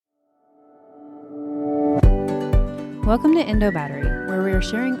Welcome to Endo Battery, where we are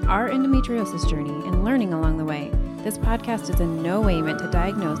sharing our endometriosis journey and learning along the way. This podcast is in no way meant to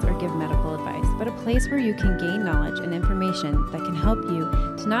diagnose or give medical advice, but a place where you can gain knowledge and information that can help you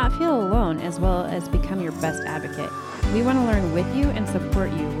to not feel alone as well as become your best advocate. We want to learn with you and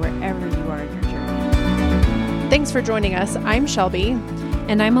support you wherever you are in your journey. Thanks for joining us. I'm Shelby.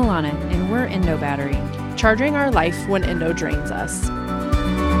 And I'm Alana, and we're Endo Battery. Charging our life when endo drains us.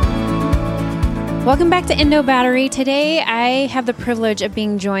 Welcome back to Endo Battery. Today, I have the privilege of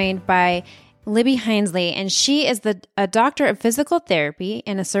being joined by Libby Hinsley, and she is a doctor of physical therapy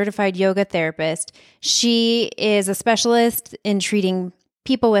and a certified yoga therapist. She is a specialist in treating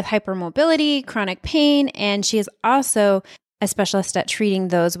people with hypermobility, chronic pain, and she is also a specialist at treating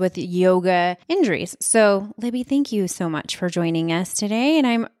those with yoga injuries. So, Libby, thank you so much for joining us today, and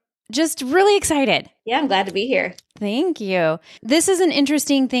I'm just really excited. Yeah, I'm glad to be here. Thank you. This is an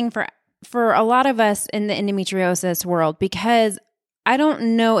interesting thing for a lot of us in the endometriosis world, because I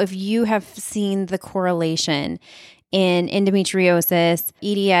don't know if you have seen the correlation in endometriosis,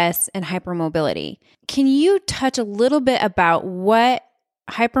 EDS, and hypermobility. Can you touch a little bit about what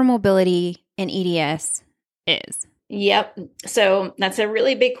hypermobility and EDS is? Yep. So that's a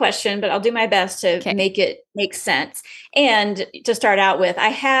really big question, but I'll do my best to make it make sense. And to start out with, I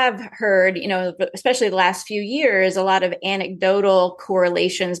have heard, especially the last few years, a lot of anecdotal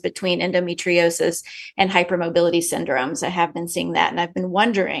correlations between endometriosis and hypermobility syndromes. I have been seeing that, and I've been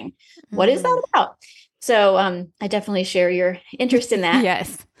wondering, what is that about? So I definitely share your interest in that.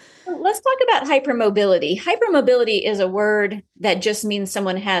 Yes. Let's talk about hypermobility. Hypermobility is a word that just means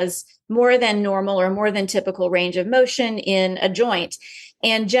someone has more than normal or more than typical range of motion in a joint.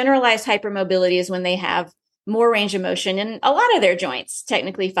 And generalized hypermobility is when they have more range of motion in a lot of their joints,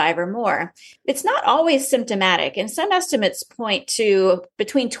 technically 5 or more. It's not always symptomatic, and some estimates point to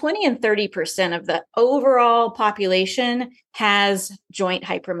between 20 and 30% of the overall population has joint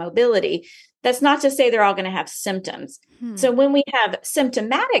hypermobility. That's not to say they're all going to have symptoms. So when we have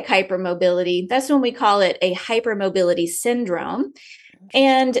symptomatic hypermobility, that's when we call it a hypermobility syndrome.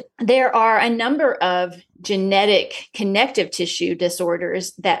 And there are a number of genetic connective tissue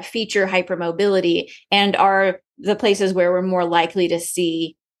disorders that feature hypermobility and are the places where we're more likely to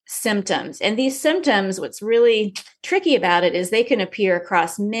see symptoms. And these symptoms, what's really tricky about it is they can appear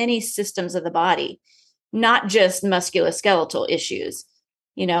across many systems of the body, not just musculoskeletal issues.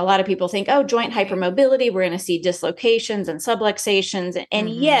 A lot of people think, joint hypermobility, we're going to see dislocations and subluxations. And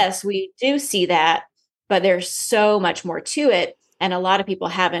yes, we do see that, but there's so much more to it. And a lot of people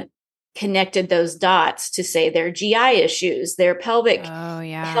haven't connected those dots to say their GI issues, their pelvic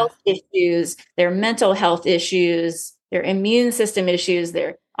health issues, their mental health issues, their immune system issues,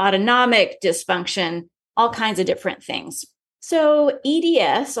 their autonomic dysfunction, all kinds of different things. So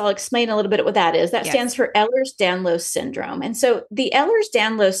EDS, I'll explain a little bit what that is. That stands for Ehlers-Danlos syndrome. And so the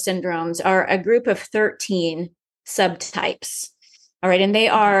Ehlers-Danlos syndromes are a group of 13 subtypes. All right. And they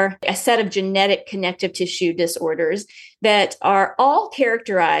are a set of genetic connective tissue disorders that are all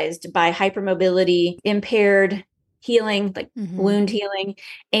characterized by hypermobility, impaired healing, like wound healing,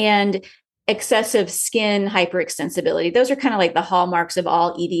 and excessive skin hyperextensibility. Those are kind of like the hallmarks of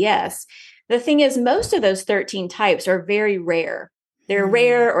all EDS. The thing is, most of those 13 types are very rare. They're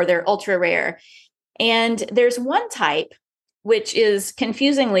rare or they're ultra rare. And there's one type, which is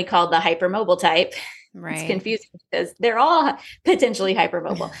confusingly called the hypermobile type. Right. It's confusing because they're all potentially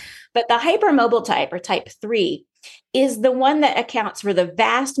hypermobile. But the hypermobile type, or type 3, is the one that accounts for the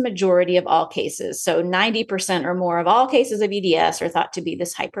vast majority of all cases. So 90% or more of all cases of EDS are thought to be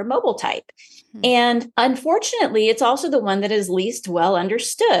this hypermobile type. And unfortunately, it's also the one that is least well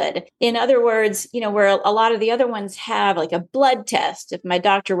understood. In other words, where a lot of the other ones have like a blood test. If my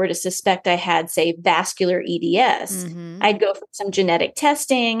doctor were to suspect I had, say, vascular EDS, I'd go for some genetic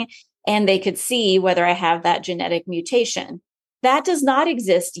testing and they could see whether I have that genetic mutation. That does not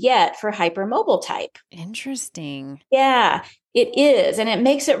exist yet for hypermobile type. Interesting. Yeah, it is. And it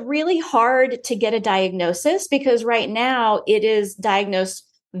makes it really hard to get a diagnosis because right now it is diagnosed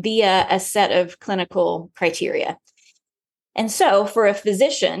via a set of clinical criteria. And so for a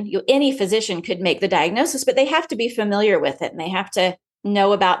physician, any physician could make the diagnosis, but they have to be familiar with it and they have to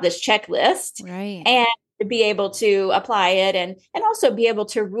know about this checklist and be able to apply it and also be able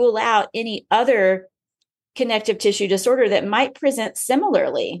to rule out any other connective tissue disorder that might present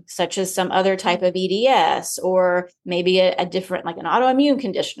similarly, such as some other type of EDS or maybe a different, like an autoimmune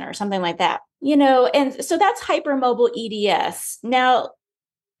condition or something like that. And so that's hypermobile EDS. Now,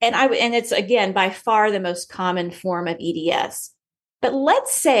 and it's, again, by far the most common form of EDS. But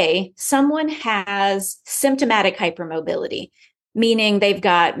let's say someone has symptomatic hypermobility. meaning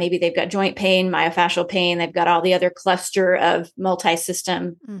maybe they've got joint pain, myofascial pain, they've got all the other cluster of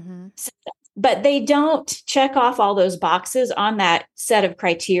multi-system symptoms. But they don't check off all those boxes on that set of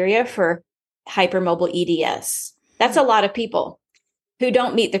criteria for hypermobile EDS. That's a lot of people who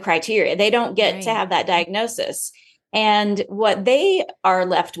don't meet the criteria. They don't get to have that diagnosis. And what they are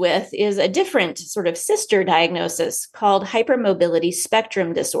left with is a different sort of sister diagnosis called hypermobility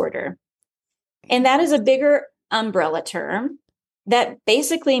spectrum disorder. And that is a bigger umbrella term that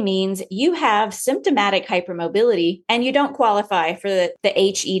basically means you have symptomatic hypermobility and you don't qualify for the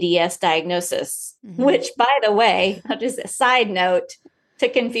hEDS diagnosis, which, by the way, just a side note to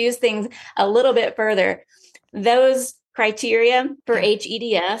confuse things a little bit further, those criteria for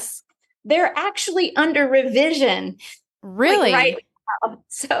hEDS, they're actually under revision. Really? Right now.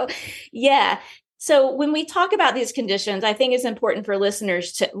 So, yeah. So when we talk about these conditions, I think it's important for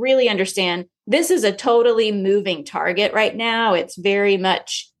listeners to really understand this is a totally moving target right now. It's very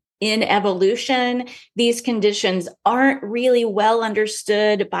much in evolution. These conditions aren't really well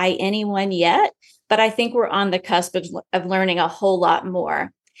understood by anyone yet, but I think we're on the cusp of learning a whole lot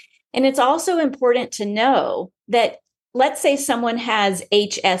more. And it's also important to know that, let's say someone has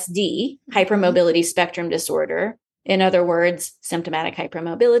HSD, hypermobility spectrum disorder. In other words, symptomatic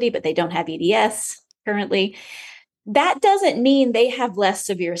hypermobility, but they don't have EDS currently. That doesn't mean they have less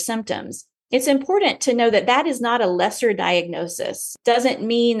severe symptoms. It's important to know that that is not a lesser diagnosis. Doesn't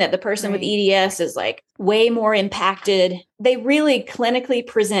mean that the person with EDS is like way more impacted. They really clinically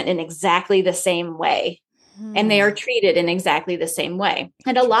present in exactly the same way. And they are treated in exactly the same way.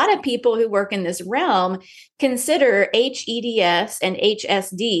 And a lot of people who work in this realm consider hEDS and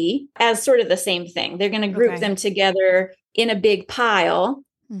HSD as sort of the same thing. They're going to group them together in a big pile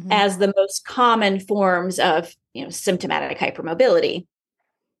as the most common forms of, symptomatic hypermobility.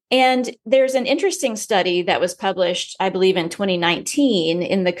 And there's an interesting study that was published, I believe, in 2019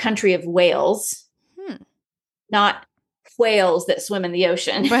 in the country of Wales, not whales that swim in the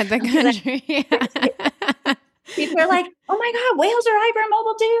ocean. But the country, People are like, oh my God, whales are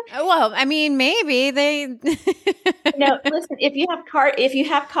hypermobile too? Well, I mean, maybe they... Listen, if you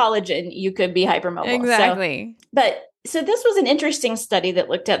have collagen, you could be hypermobile. Exactly. So this was an interesting study that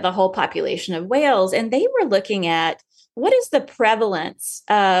looked at the whole population of whales, and they were looking at what is the prevalence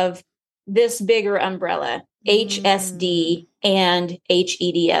of this bigger umbrella, HSD and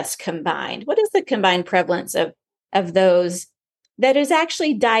hEDS combined. What is the combined prevalence of those that is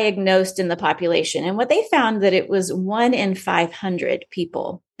actually diagnosed in the population? And what they found that it was 1 in 500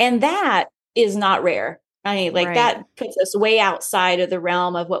 people. And that is not rare. I mean, that puts us way outside of the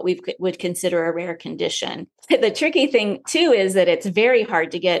realm of what we would consider a rare condition. The tricky thing too is that it's very hard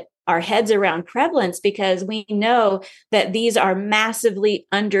to get our heads around prevalence because we know that these are massively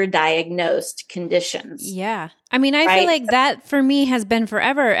underdiagnosed conditions. Yeah. I mean, I feel like that for me has been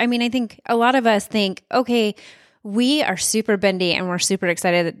forever. I mean, I think a lot of us think, okay, we are super bendy and we're super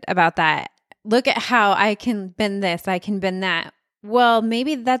excited about that. Look at how I can bend this, I can bend that. Well,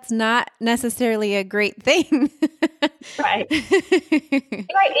 maybe that's not necessarily a great thing. Right.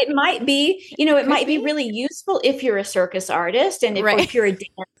 It might be, it might be really useful if you're a circus artist and if you're a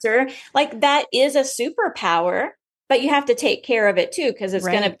dancer. Like that is a superpower, but you have to take care of it too, because it's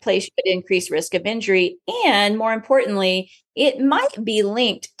going to place you at increased risk of injury. And more importantly, it might be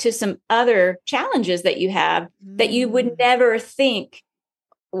linked to some other challenges that you have that you would never think,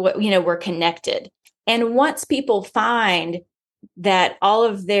 were connected. And once people find that all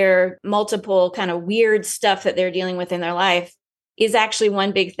of their multiple kind of weird stuff that they're dealing with in their life is actually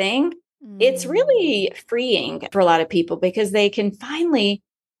one big thing, it's really freeing for a lot of people because they can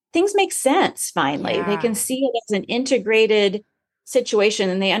things make sense finally. Yeah. They can see it as an integrated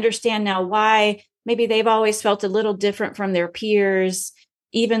situation and they understand now why maybe they've always felt a little different from their peers,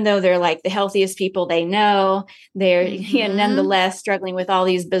 even though they're like the healthiest people they know. They're nonetheless struggling with all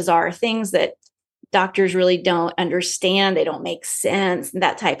these bizarre things that doctors really don't understand. They don't make sense,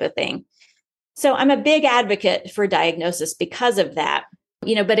 that type of thing. So I'm a big advocate for diagnosis because of that.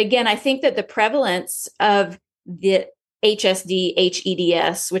 But again, I think that the prevalence of the HSD,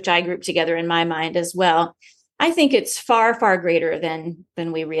 hEDS, which I group together in my mind as well, I think it's far, far greater than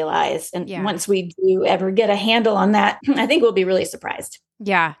we realize. And once we do ever get a handle on that, I think we'll be really surprised.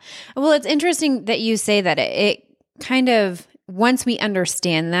 Yeah. Well, it's interesting that you say that it kind of, once we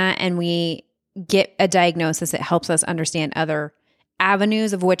understand that and we get a diagnosis, it helps us understand other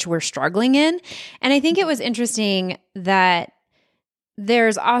avenues of which we're struggling in. And I think it was interesting that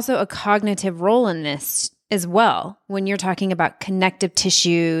there's also a cognitive role in this as well. When you're talking about connective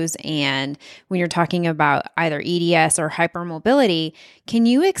tissues and when you're talking about either EDS or hypermobility, can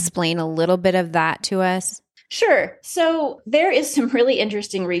you explain a little bit of that to us? Sure. So there is some really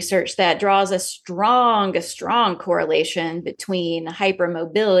interesting research that draws a strong correlation between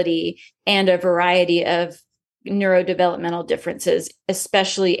hypermobility and a variety of neurodevelopmental differences,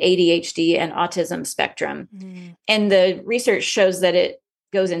 especially ADHD and autism spectrum. And the research shows that it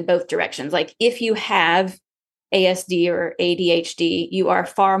goes in both directions. Like if you have ASD or ADHD, you are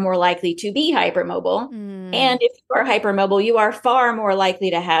far more likely to be hypermobile. And if you are hypermobile, you are far more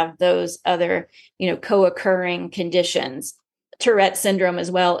likely to have those other, co-occurring conditions, Tourette syndrome as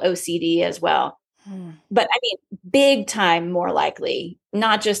well, OCD as well. But I mean, big time more likely,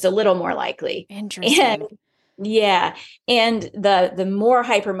 not just a little more likely. Interesting. And yeah. And the more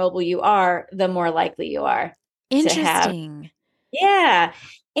hypermobile you are, the more likely you are to have. Interesting. Yeah.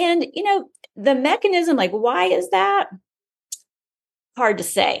 And, the mechanism, like, why is that? Hard to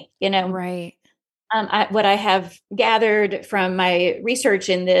say, Right. What I have gathered from my research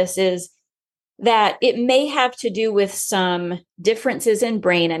in this is that it may have to do with some differences in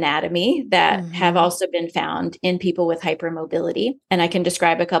brain anatomy that have also been found in people with hypermobility. And I can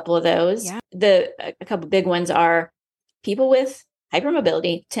describe a couple of those. Yeah. A couple big ones are people with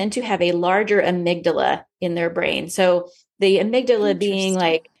hypermobility tend to have a larger amygdala in their brain. So the amygdala being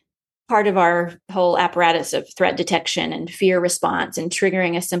like part of our whole apparatus of threat detection and fear response and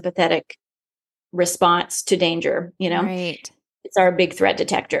triggering a sympathetic response to danger, Right. It's our big threat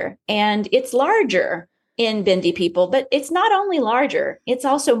detector. And it's larger in Bendy people, but it's not only larger, it's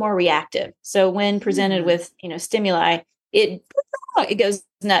also more reactive. So when presented with, stimuli, it goes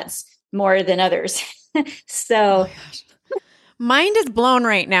nuts more than others. So mind is blown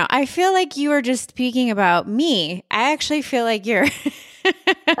right now. I feel like you are just speaking about me. I actually feel like you're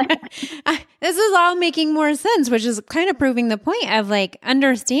this is all making more sense, which is kind of proving the point of like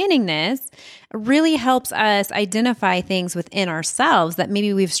understanding this really helps us identify things within ourselves that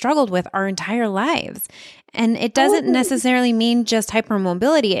maybe we've struggled with our entire lives. And it doesn't necessarily mean just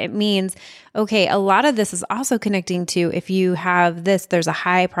hypermobility. It means, okay, a lot of this is also connecting to if you have this, there's a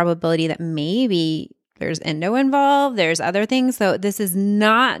high probability that maybe there's endo involved, there's other things. So this is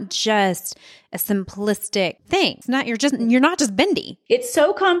not just a simplistic thing. It's not, you're not just bendy. It's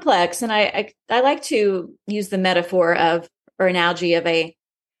so complex. And I like to use the metaphor of, or analogy of a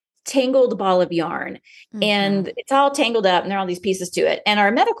tangled ball of yarn. And it's all tangled up and there are all these pieces to it. And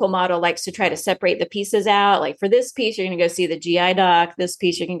our medical model likes to try to separate the pieces out. Like for this piece, you're going to go see the GI doc. This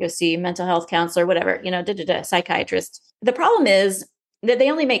piece, you can go see mental health counselor, whatever, psychiatrist. The problem is that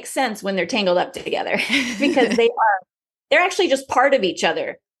they only make sense when they're tangled up together because they're actually just part of each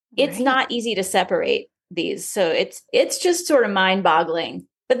other. It's not easy to separate these. So it's just sort of mind-boggling.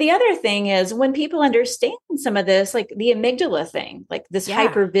 But the other thing is when people understand some of this, like the amygdala thing, like this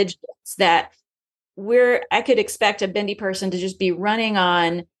hypervigilance that I could expect a bendy person to just be running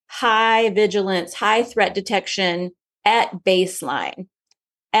on high vigilance, high threat detection at baseline.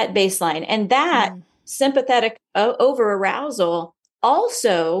 And that sympathetic over arousal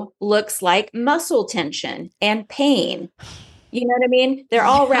also looks like muscle tension and pain. You know what I mean? They're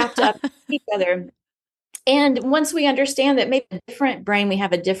all wrapped up in each other. And once we understand that maybe a different brain, we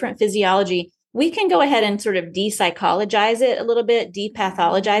have a different physiology, we can go ahead and sort of de-psychologize it a little bit,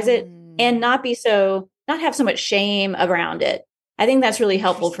 depathologize it, and not have so much shame around it. I think that's really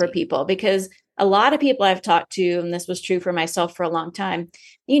helpful for people because a lot of people I've talked to, and this was true for myself for a long time,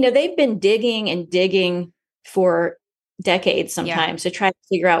 they've been digging for decades sometimes to try to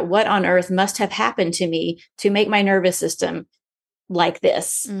figure out what on earth must have happened to me to make my nervous system like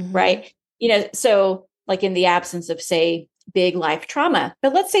this, right? So like in the absence of, say, big life trauma.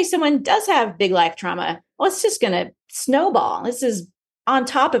 But let's say someone does have big life trauma. Well, it's just going to snowball. This is on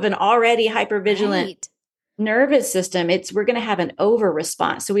top of an already hypervigilant nervous system. We're going to have an over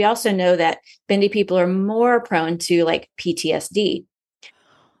response. So we also know that bendy people are more prone to like PTSD,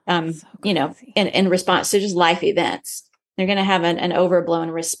 in response to just life events. They're going to have an overblown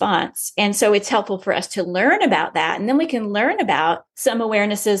response. And so it's helpful for us to learn about that. And then we can learn about some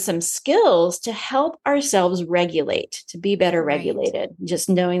awarenesses, some skills to help ourselves regulate, to be better regulated. Just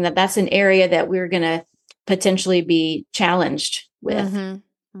knowing that that's an area that we're going to potentially be challenged with.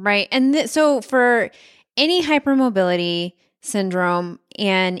 Right. And so for any hypermobility syndrome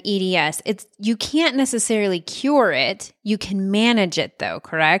and EDS, you can't necessarily cure it. You can manage it though,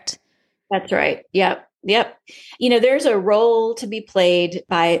 correct? That's right. Yep. There's a role to be played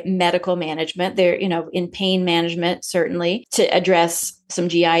by medical management there, in pain management, certainly to address some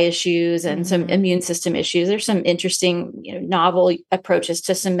GI issues and some immune system issues. There's some interesting, novel approaches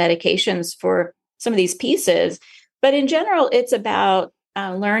to some medications for some of these pieces. But in general, it's about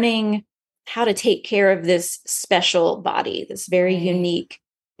learning how to take care of this special body, this very unique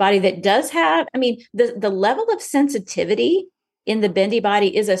body that does have, I mean, the level of sensitivity in the bendy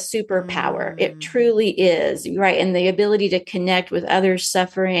body is a superpower. It truly is, right? And the ability to connect with others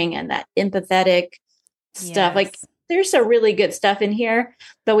suffering and that empathetic stuff. Like there's some really good stuff in here,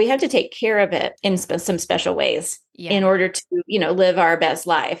 but we have to take care of it in some special ways in order to, live our best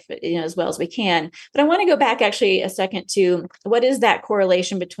life, as well as we can. But I want to go back actually a second to what is that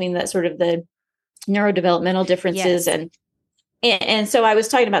correlation between that sort of the neurodevelopmental differences and so I was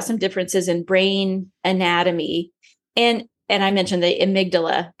talking about some differences in brain anatomy and I mentioned the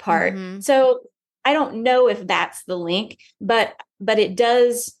amygdala part. So I don't know if that's the link, but it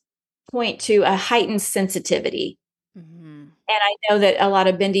does point to a heightened sensitivity. And I know that a lot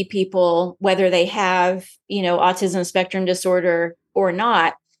of bendy people, whether they have, autism spectrum disorder or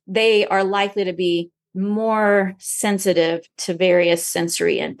not, they are likely to be more sensitive to various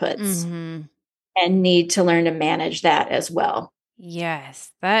sensory inputs and need to learn to manage that as well.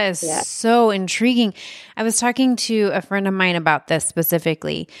 Yes, that is so intriguing. I was talking to a friend of mine about this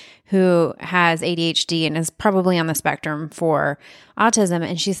specifically who has ADHD and is probably on the spectrum for autism.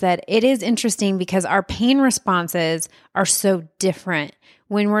 And she said, it is interesting because our pain responses are so different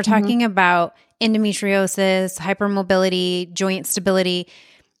when we're talking about endometriosis, hypermobility, joint stability,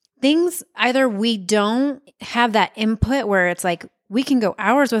 things either we don't have that input where it's like, we can go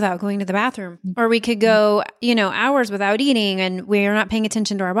hours without going to the bathroom, or we could go, hours without eating and we're not paying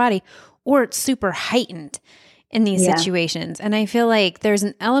attention to our body, or it's super heightened in these situations. And I feel like there's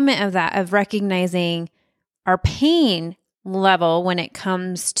an element of that, of recognizing our pain level when it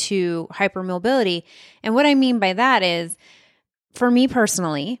comes to hypermobility. And what I mean by that is, for me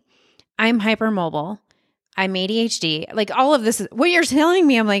personally, I'm hypermobile. I'm ADHD. Like all of this is what you're telling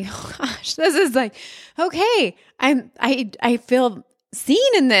me. I'm like, oh gosh, this is like, okay. I feel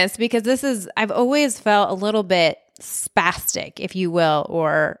seen in this because I've always felt a little bit spastic, if you will,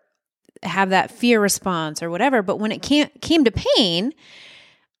 or have that fear response or whatever. But when it came to pain,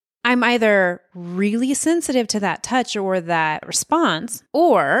 I'm either really sensitive to that touch or that response,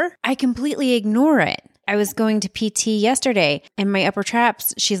 or I completely ignore it. I was going to PT yesterday and my upper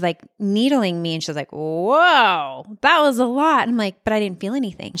traps, she's like needling me and she's like, whoa, that was a lot. And I'm like, but I didn't feel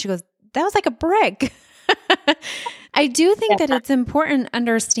anything. She goes, that was like a brick. I do think that it's important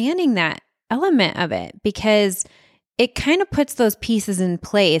understanding that element of it because it kind of puts those pieces in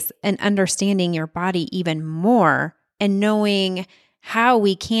place and understanding your body even more and knowing how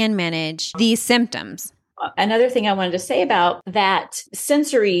we can manage these symptoms. Another thing I wanted to say about that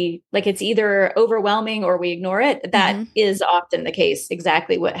sensory, like it's either overwhelming or we ignore it. That is often the case.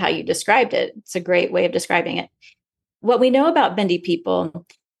 Exactly how you described it. It's a great way of describing it. What we know about bendy people,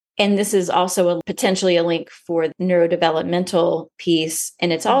 and this is also potentially a link for the neurodevelopmental piece,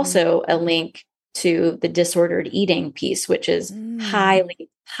 and it's also a link to the disordered eating piece, which is highly,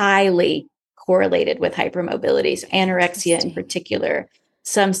 highly correlated with hypermobility. So anorexia in particular.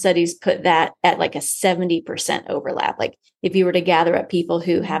 Some studies put that at like a 70% overlap. Like if you were to gather up people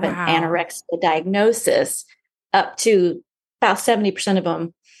who have an anorexia diagnosis, up to about 70% of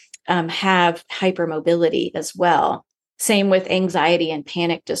them have hypermobility as well. Same with anxiety and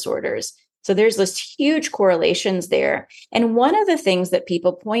panic disorders. So there's this huge correlations there. And one of the things that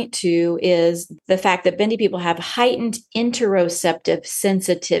people point to is the fact that bendy people have heightened interoceptive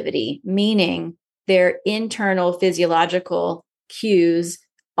sensitivity, meaning their internal physiological cues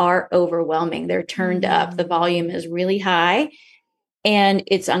are overwhelming. They're turned up. The volume is really high and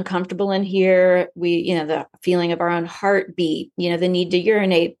it's uncomfortable in here. The feeling of our own heartbeat, the need to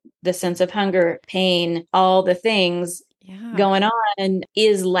urinate, the sense of hunger, pain, all the things going on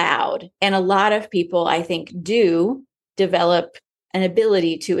is loud. And a lot of people, I think, do develop an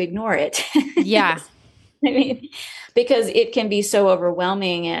ability to ignore it. Yeah. I mean, because it can be so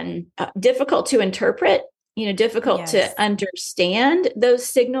overwhelming and difficult to interpret, difficult to understand those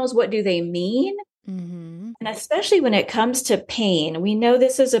signals. What do they mean? And especially when it comes to pain, we know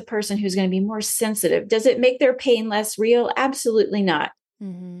this is a person who's going to be more sensitive. Does it make their pain less real? Absolutely not.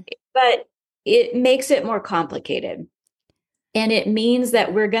 But it makes it more complicated. And it means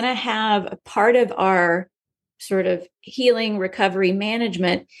that we're going to have a part of our sort of healing, recovery,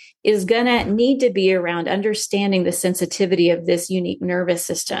 management is going to need to be around understanding the sensitivity of this unique nervous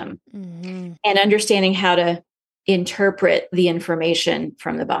system and understanding how to interpret the information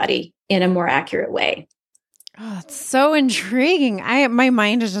from the body in a more accurate way. Oh, it's so intriguing. My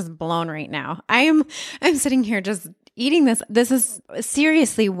mind is just blown right now. I'm sitting here just eating this. This is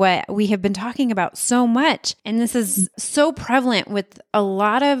seriously what we have been talking about so much. And this is so prevalent with a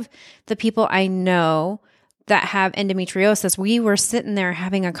lot of the people I know that have endometriosis. We were sitting there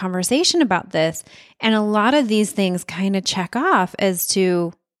having a conversation about this. And a lot of these things kind of check off as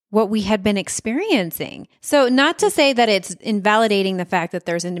to what we had been experiencing. So not to say that it's invalidating the fact that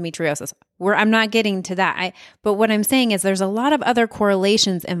there's endometriosis. I'm not getting to that. But what I'm saying is there's a lot of other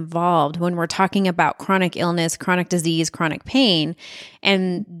correlations involved when we're talking about chronic illness, chronic disease, chronic pain,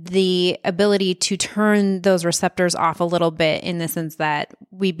 and the ability to turn those receptors off a little bit in the sense that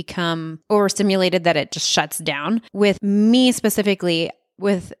we become overstimulated, that it just shuts down. With me specifically,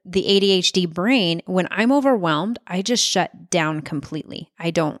 with the ADHD brain, when I'm overwhelmed, I just shut down completely.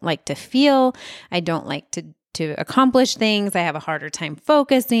 I don't like to feel. I don't like to accomplish things. I have a harder time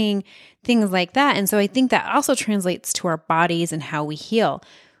focusing, things like that. And so I think that also translates to our bodies and how we heal.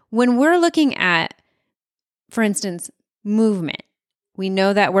 When we're looking at, for instance, movement, we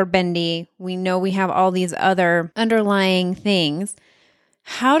know that we're bendy. We know we have all these other underlying things.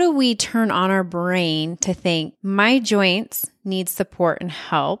 How do we turn on our brain to think, my joints need support and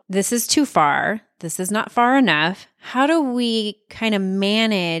help? This is too far. This is not far enough. How do we kind of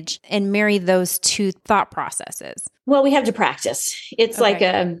manage and marry those two thought processes? Well, we have to practice. It's like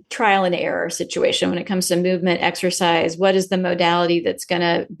a trial and error situation when it comes to movement, exercise. What is the modality that's going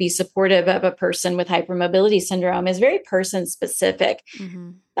to be supportive of a person with hypermobility syndrome is very person specific.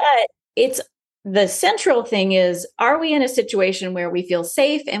 Mm-hmm. But the central thing is, are we in a situation where we feel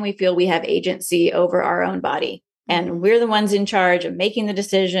safe and we feel we have agency over our own body? And we're the ones in charge of making the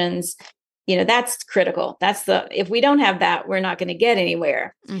decisions. That's critical. If we don't have that, we're not going to get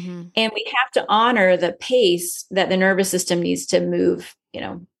anywhere. Mm-hmm. And we have to honor the pace that the nervous system needs to move,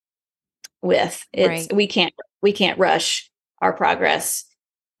 with. We can't rush our progress,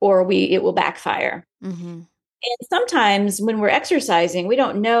 or it will backfire. Mm-hmm. And sometimes when we're exercising, we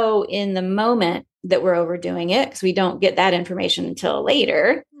don't know in the moment that we're overdoing it because we don't get that information until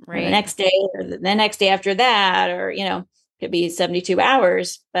later, right? Or the next day, or the next day after that, or, could be 72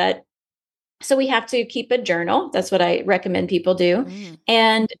 hours. But so we have to keep a journal. That's what I recommend people do,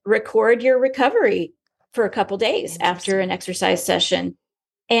 and record your recovery for a couple days after an exercise session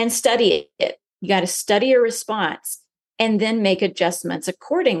and study it. You got to study your response and then make adjustments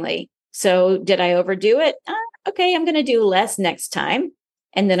accordingly. So did I overdo it? Okay, I'm going to do less next time.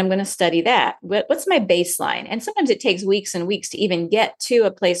 And then I'm going to study that. What's my baseline? And sometimes it takes weeks and weeks to even get to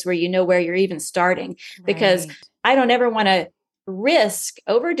a place where you know where you're even starting, because I don't ever want to risk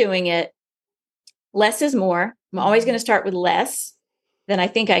overdoing it. Less is more. I'm always going to start with less than I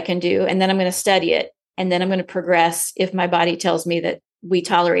think I can do. And then I'm going to study it. And then I'm going to progress if my body tells me that we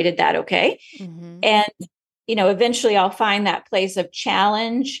tolerated that. Okay. Mm-hmm. And, eventually I'll find that place of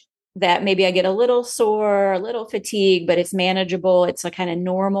challenge that maybe I get a little sore, a little fatigue, but it's manageable. It's a kind of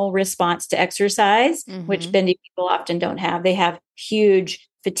normal response to exercise, which bendy people often don't have. They have huge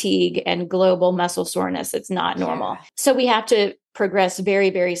fatigue and global muscle soreness. It's not normal. So we have to progress very,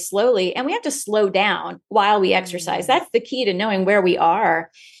 very slowly, and we have to slow down while we exercise. That's the key to knowing where we are.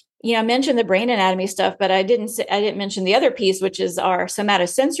 I mentioned the brain anatomy stuff, but I didn't mention the other piece, which is our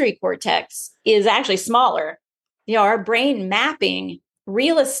somatosensory cortex is actually smaller. Our brain mapping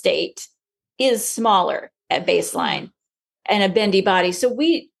real estate is smaller at baseline and a bendy body. So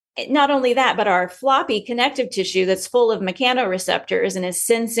not only that, but our floppy connective tissue that's full of mechanoreceptors and is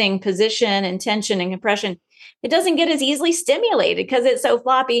sensing position and tension and compression, it doesn't get as easily stimulated because it's so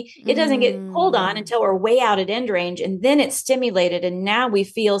floppy. It doesn't get pulled on until we're way out at end range, and then it's stimulated, and now we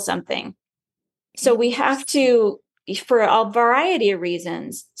feel something. So we have to, for a variety of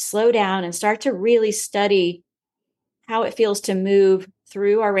reasons, slow down and start to really study how it feels to move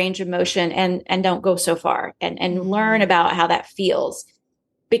through our range of motion and don't go so far, and learn about how that feels,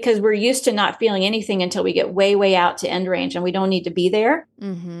 because we're used to not feeling anything until we get way, way out to end range, and we don't need to be there.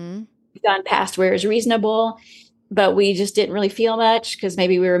 Mm-hmm. We've gone past where it's reasonable, but we just didn't really feel much because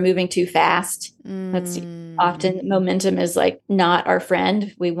maybe we were moving too fast. That's often momentum is like not our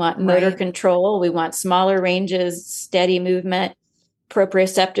friend. We want motor control. We want smaller ranges, steady movement,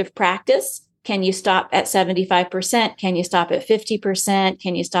 proprioceptive practice. Can you stop at 75%? Can you stop at 50%?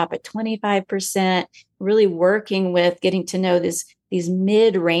 Can you stop at 25%? Really working with getting to know these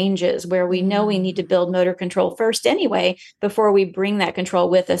mid ranges where we know we need to build motor control first anyway, before we bring that control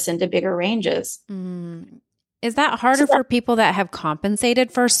with us into bigger ranges. Is that harder for people that have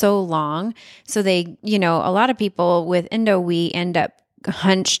compensated for so long? So they, a lot of people with endo, we end up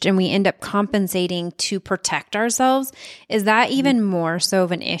hunched and we end up compensating to protect ourselves. Is that even more so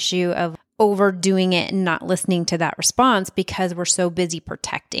of an issue of overdoing it and not listening to that response because we're so busy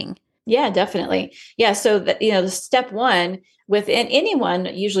protecting? Yeah, definitely. Yeah. So the step one with anyone,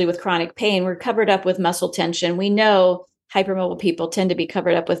 usually with chronic pain, we're covered up with muscle tension. We know hypermobile people tend to be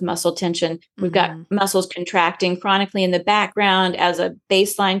covered up with muscle tension. We've got muscles contracting chronically in the background as a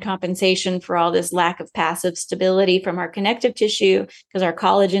baseline compensation for all this lack of passive stability from our connective tissue, because our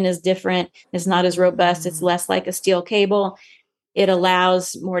collagen is different. It's not as robust. It's less like a steel cable. It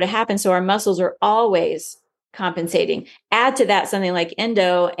allows more to happen. So our muscles are always compensating. Add to that something like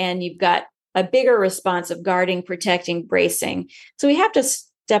endo, and you've got a bigger response of guarding, protecting, bracing. So we have to,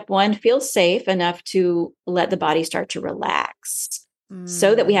 step one, feel safe enough to let the body start to relax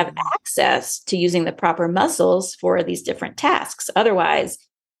so that we have access to using the proper muscles for these different tasks. Otherwise,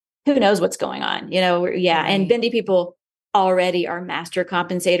 who knows what's going on? And bendy people already are master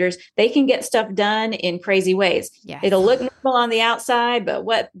compensators. They can get stuff done in crazy ways. Yes. It'll look normal on the outside, but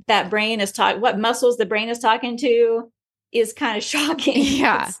what muscles the brain is talking to is kind of shocking.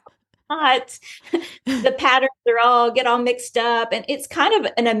 Yeah. It's not. The patterns get all mixed up. And it's kind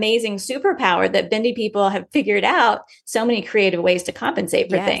of an amazing superpower that bendy people have figured out so many creative ways to compensate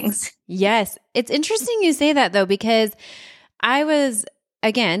for things. Yes. It's interesting you say that though, because I was,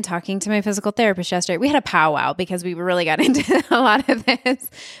 again, talking to my physical therapist yesterday. We had a powwow because we really got into a lot of this,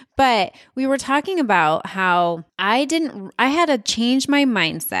 but we were talking about how I had to change my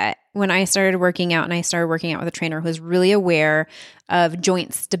mindset when I started working out, and I started working out with a trainer who was really aware of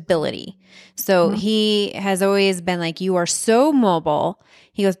joint stability. So he has always been like, you are so mobile.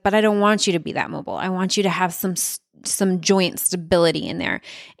 He goes, but I don't want you to be that mobile. I want you to have some joint stability in there.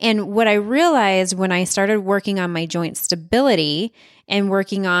 And what I realized when I started working on my joint stability and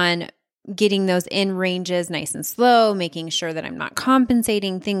working on getting those in ranges nice and slow, making sure that I'm not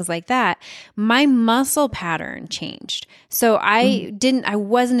compensating, things like that, my muscle pattern changed. So I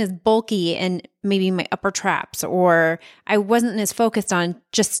wasn't as bulky in maybe my upper traps, or I wasn't as focused on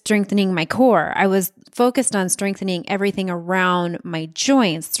just strengthening my core. I was focused on strengthening everything around my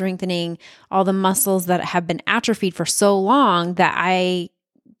joints, strengthening all the muscles that have been atrophied for so long that I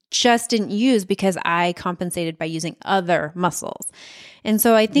just didn't use because I compensated by using other muscles. And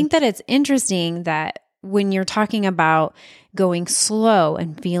so I think that it's interesting that when you're talking about going slow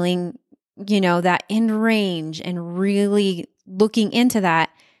and feeling, that in range and really looking into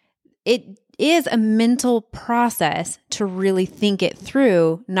that, it is a mental process to really think it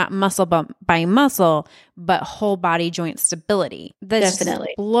through, not muscle by muscle, but whole body joint stability. That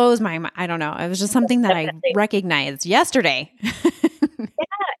definitely blows my mind. I don't know. It was just something that I recognized yesterday.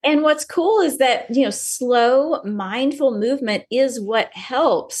 And what's cool is that, slow, mindful movement is what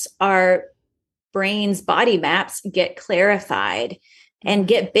helps our brain's body maps get clarified and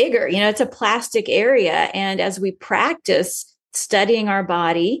get bigger. It's a plastic area. And as we practice studying our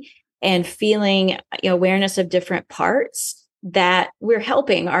body and feeling awareness of different parts, that we're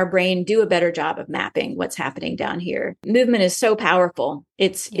helping our brain do a better job of mapping what's happening down here. Movement is so powerful.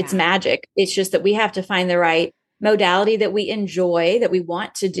 It's magic. It's just that we have to find the right modality that we enjoy, that we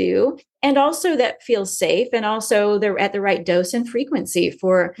want to do, and also that feels safe, and also they're at the right dose and frequency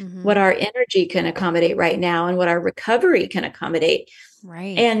for what our energy can accommodate right now and what our recovery can accommodate.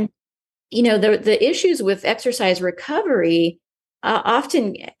 Right. And, the issues with exercise recovery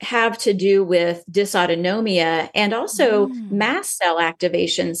often have to do with dysautonomia and also mast cell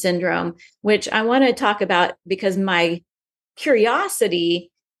activation syndrome, which I want to talk about because my curiosity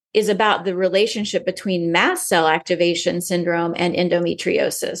is about the relationship between mast cell activation syndrome and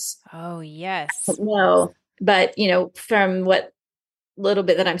endometriosis. Oh, yes. No, but, from what little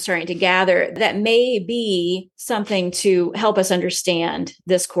bit that I'm starting to gather, that may be something to help us understand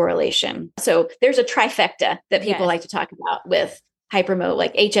this correlation. So there's a trifecta that people like to talk about with hypermobile,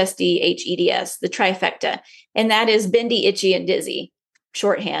 like HSD, hEDS, the trifecta. And that is bendy, itchy, and dizzy.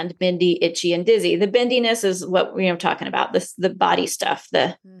 Shorthand, bendy, itchy, and dizzy. The bendiness is what we're talking about, the body stuff,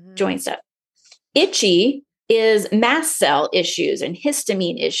 the joint stuff. Itchy is mast cell issues and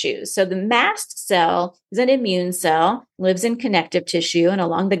histamine issues. So the mast cell is an immune cell, lives in connective tissue and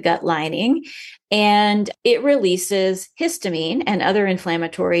along the gut lining, and it releases histamine and other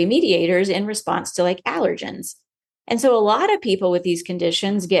inflammatory mediators in response to like allergens. And so a lot of people with these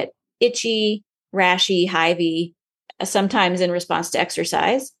conditions get itchy, rashy, hivey, sometimes in response to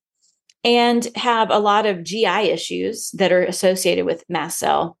exercise, and have a lot of GI issues that are associated with mast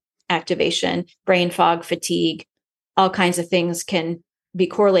cell activation, brain fog, fatigue, all kinds of things can be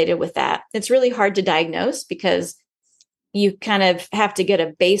correlated with that. It's really hard to diagnose because you kind of have to get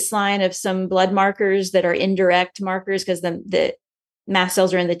a baseline of some blood markers that are indirect markers because the mast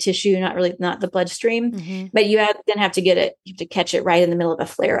cells are in the tissue, not the bloodstream. But you then have to you have to catch it right in the middle of a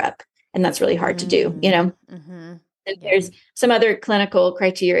flare up. And that's really hard to do, There's some other clinical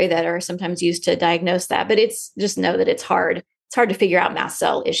criteria that are sometimes used to diagnose that, but it's just know that it's hard. It's hard to figure out mast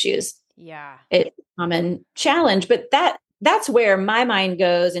cell issues. Yeah. It's a common challenge, but that's where my mind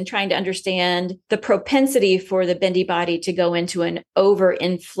goes in trying to understand the propensity for the bendy body to go into an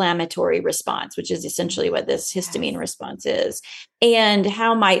over-inflammatory response, which is essentially what this histamine response is. And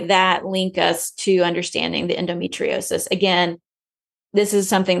how might that link us to understanding the endometriosis? Again, this is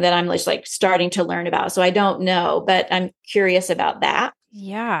something that I'm just like starting to learn about. So I don't know, but I'm curious about that.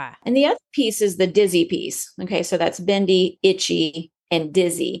 Yeah. And the other piece is the dizzy piece. Okay. So that's bendy, itchy, and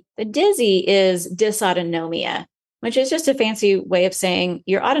dizzy. The dizzy is dysautonomia, which is just a fancy way of saying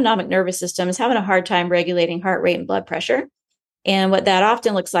your autonomic nervous system is having a hard time regulating heart rate and blood pressure. And what that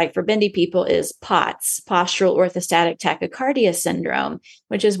often looks like for bendy people is POTS, postural orthostatic tachycardia syndrome,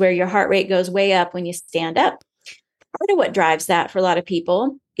 which is where your heart rate goes way up when you stand up. Part of what drives that for a lot of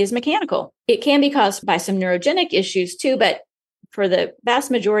people is mechanical. It can be caused by some neurogenic issues too, but for the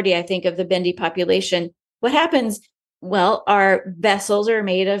vast majority, I think, of the bendy population, what happens, well, our vessels are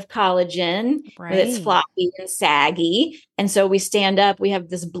made of collagen, it's floppy and saggy. And so we stand up, we have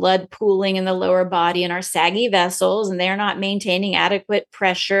this blood pooling in the lower body in our saggy vessels, and they're not maintaining adequate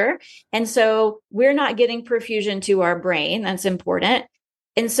pressure. And so we're not getting perfusion to our brain. That's important.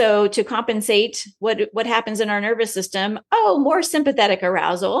 And so to compensate, what happens in our nervous system? Oh, more sympathetic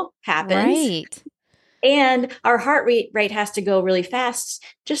arousal happens. Right. And our heart rate has to go really fast,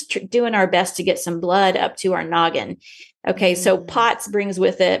 just doing our best to get some blood up to our noggin. Okay, so POTS brings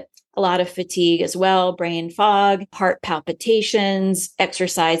with it a lot of fatigue as well, brain fog, heart palpitations,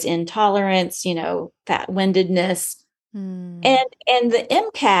 exercise intolerance, fat-windedness. And the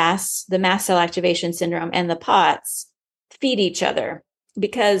MCAS, the mast cell activation syndrome, and the POTS feed each other.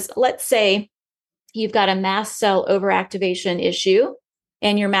 Because let's say you've got a mast cell overactivation issue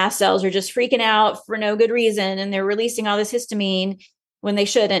and your mast cells are just freaking out for no good reason and they're releasing all this histamine when they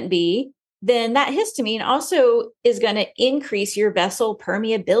shouldn't be, then that histamine also is going to increase your vessel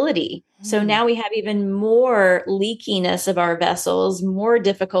permeability. So now we have even more leakiness of our vessels, more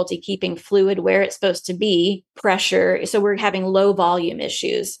difficulty keeping fluid where it's supposed to be, pressure. So we're having low volume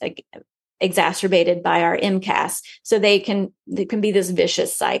issues exacerbated by our MCAS. So they can be this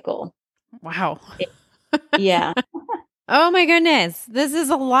vicious cycle. Wow. Yeah. Oh my goodness. This is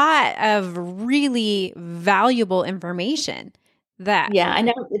a lot of really valuable information. Yeah, I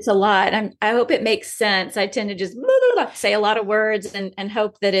know it's a lot. I hope it makes sense. I tend to just say a lot of words and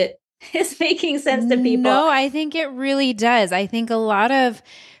hope that it is making sense to people. No, I think it really does. I think a lot of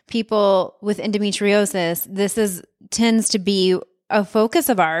people with endometriosis, tends to be a focus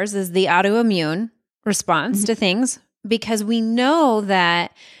of ours is the autoimmune response to things, because we know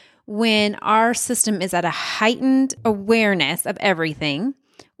that when our system is at a heightened awareness of everything,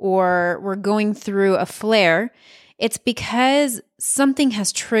 or we're going through a flare, it's because something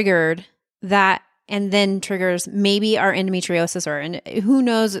has triggered that and then triggers maybe our endometriosis, and who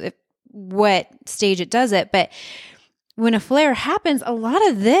knows what stage it does it. But when a flare happens, a lot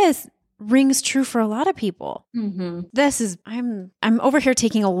of this rings true for a lot of people. I'm over here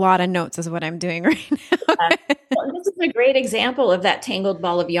taking a lot of notes is what I'm doing right now. Well, this is a great example of that tangled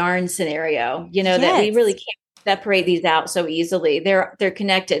ball of yarn scenario, that we really can't separate these out so easily. They're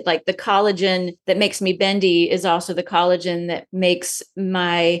connected. Like the collagen that makes me bendy is also the collagen that makes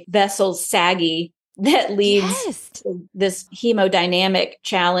my vessels saggy, that leads to this hemodynamic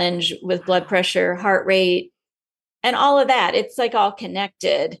challenge with blood pressure, heart rate, and all of that. It's like all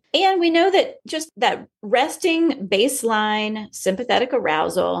connected. And we know that just that resting baseline sympathetic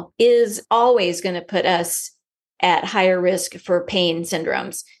arousal is always going to put us at higher risk for pain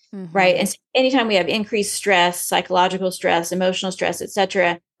syndromes, right? And anytime we have increased stress, psychological stress, emotional stress, et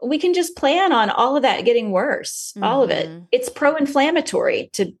cetera, we can just plan on all of that getting worse, all of it. It's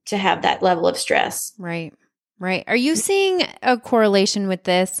pro-inflammatory to have that level of stress. Right. Are you seeing a correlation with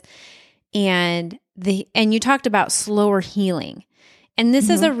this? And you talked about slower healing. And this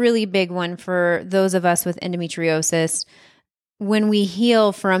is a really big one for those of us with endometriosis when we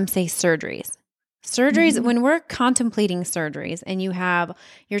heal from, say, surgeries. When we're contemplating surgeries and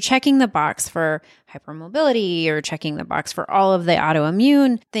you're checking the box for hypermobility, or checking the box for all of the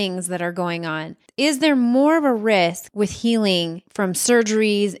autoimmune things that are going on, is there more of a risk with healing from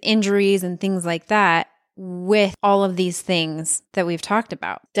surgeries, injuries, and things like that with all of these things that we've talked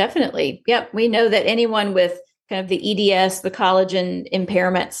about? Definitely. Yep. We know that anyone with kind of the EDS, the collagen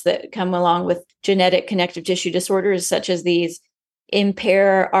impairments that come along with genetic connective tissue disorders, such as these,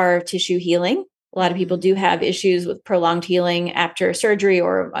 impair our tissue healing. A lot of people do have issues with prolonged healing after surgery,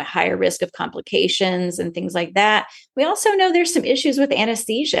 or a higher risk of complications and things like that. We also know there's some issues with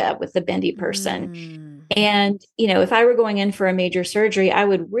anesthesia with the bendy person. And, if I were going in for a major surgery, I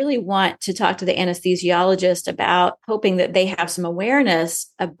would really want to talk to the anesthesiologist about hoping that they have some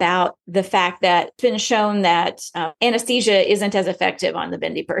awareness about the fact that it's been shown that anesthesia isn't as effective on the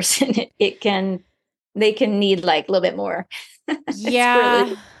bendy person. They can need like a little bit more.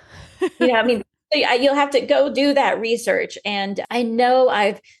 Yeah. You'll have to go do that research. And I know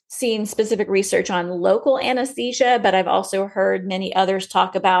I've seen specific research on local anesthesia, but I've also heard many others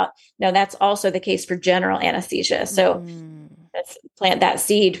talk about, no, that's also the case for general anesthesia. So let's plant that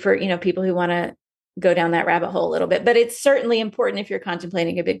seed for, people who want to go down that rabbit hole a little bit. But it's certainly important if you're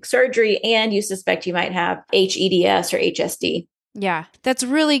contemplating a big surgery and you suspect you might have hEDS or HSD. Yeah, that's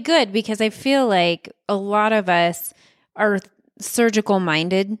really good because I feel like a lot of us are surgical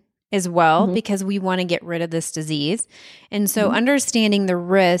minded as well because we want to get rid of this disease. And so understanding the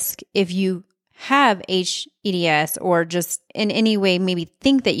risk if you have hEDS or just in any way maybe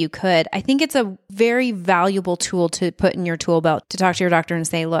think that you could, I think it's a very valuable tool to put in your tool belt to talk to your doctor and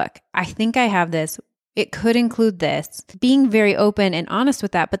say, look, I think I have this. It could include this. Being very open and honest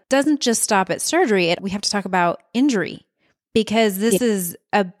with that, but doesn't just stop at surgery. We have to talk about injury, because this is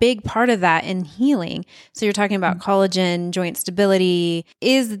a big part of that in healing. So you're talking about collagen, joint stability.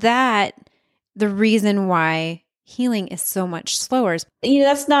 Is that the reason why healing is so much slower?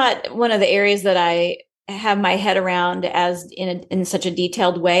 That's not one of the areas that I have my head around as in such a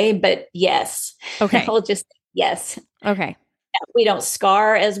detailed way, but yes. Okay. I'll just, yes. Okay. We don't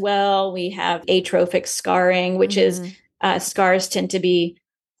scar as well. We have atrophic scarring, which is scars tend to be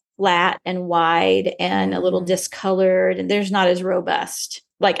flat and wide and a little discolored, and there's not as robust.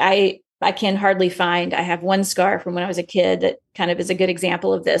 Like I can hardly find, I have one scar from when I was a kid that kind of is a good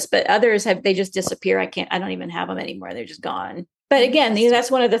example of this, but others they just disappear. I don't even have them anymore. They're just gone. But again, that's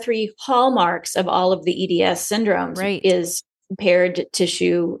one of the three hallmarks of all of the EDS syndromes is impaired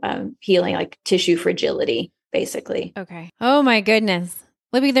tissue healing, like tissue fragility, basically. Okay. Oh my goodness.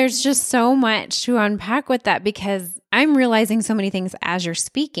 Libby, there's just so much to unpack with that because I'm realizing so many things as you're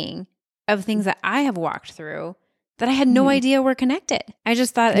speaking of things that I have walked through that I had no idea were connected. I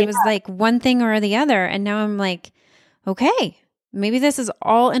just thought it was like one thing or the other. And now I'm like, okay, maybe this is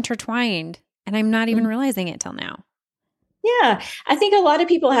all intertwined and I'm not even realizing it till now. Yeah, I think a lot of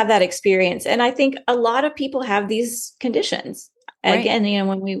people have that experience. And I think a lot of people have these conditions. Again,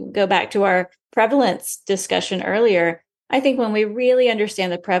 when we go back to our prevalence discussion earlier, I think when we really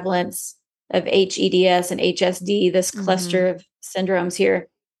understand the prevalence of hEDS and HSD, this cluster of syndromes here,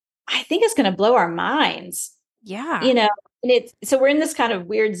 I think it's going to blow our minds. Yeah. And so we're in this kind of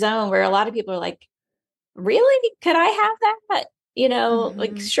weird zone where a lot of people are like, really? Could I have that?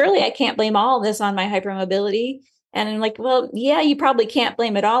 Like, surely I can't blame all this on my hypermobility. And I'm like, well, yeah, you probably can't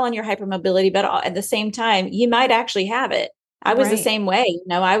blame it all on your hypermobility, but at the same time, you might actually have it. I was the same way.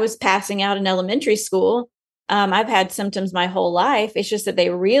 I was passing out in elementary school. I've had symptoms my whole life. It's just that they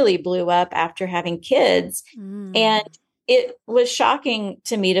really blew up after having kids. And it was shocking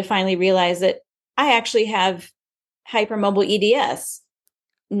to me to finally realize that I actually have hypermobile EDS.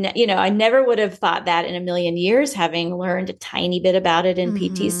 I never would have thought that in a million years, having learned a tiny bit about it in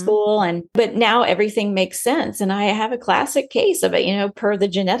PT school. But now everything makes sense. And I have a classic case of it, per the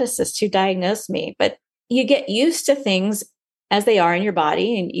geneticist who diagnosed me. But you get used to things as they are in your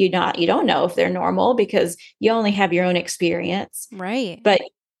body, and you don't know if they're normal because you only have your own experience. Right. But you've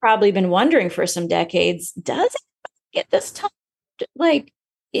probably been wondering for some decades, does it get this time? Like,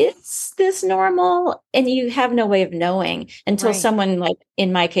 is this normal? And you have no way of knowing until someone, like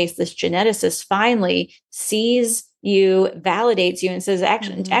in my case, this geneticist finally sees you, validates you and says,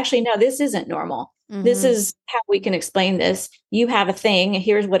 actually, no, this isn't normal. This is how we can explain this. You have a thing.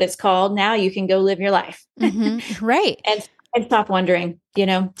 Here's what it's called. Now you can go live your life. Right. And stop wondering,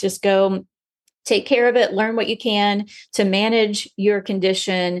 just go take care of it, learn what you can to manage your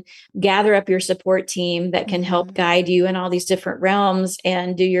condition, gather up your support team that can help guide you in all these different realms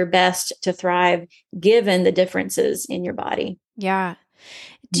and do your best to thrive given the differences in your body. Yeah.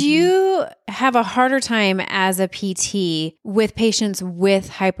 Do you have a harder time as a PT with patients with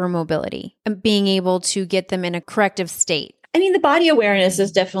hypermobility and being able to get them in a corrective state? I mean, the body awareness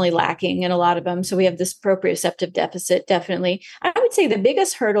is definitely lacking in a lot of them. So we have this proprioceptive deficit, definitely. I would say the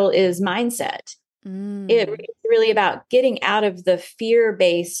biggest hurdle is mindset. It's really about getting out of the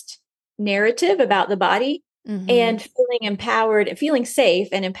fear-based narrative about the body and feeling empowered and feeling safe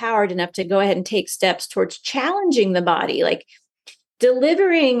and empowered enough to go ahead and take steps towards challenging the body, like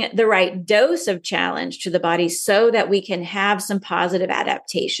delivering the right dose of challenge to the body so that we can have some positive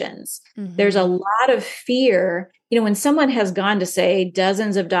adaptations. There's a lot of fear. When someone has gone to, say,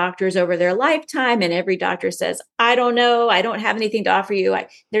 dozens of doctors over their lifetime, and every doctor says, I don't know, I don't have anything to offer you.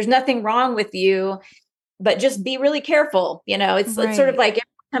 There's nothing wrong with you. but just be really careful. It's sort of like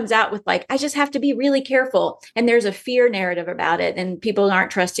comes out with like, I just have to be really careful. And there's a fear narrative about it. And people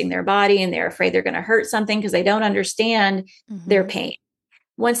aren't trusting their body and they're afraid they're going to hurt something because they don't understand their pain.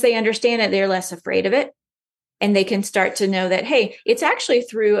 Once they understand it, they're less afraid of it. And they can start to know that, hey, it's actually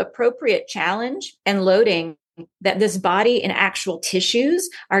through appropriate challenge and loading that this body and actual tissues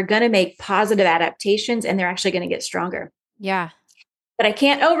are going to make positive adaptations and they're actually going to get stronger. Yeah. But I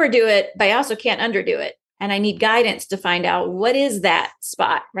can't overdo it, but I also can't underdo it. And I need guidance to find out what is that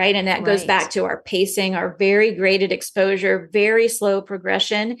spot, right? And that goes back to our pacing, our very graded exposure, very slow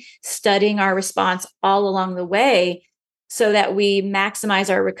progression, studying our response all along the way so that we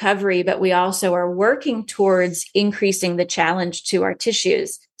maximize our recovery, but we also are working towards increasing the challenge to our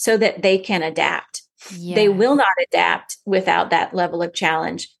tissues so that they can adapt. Yes. They will not adapt without that level of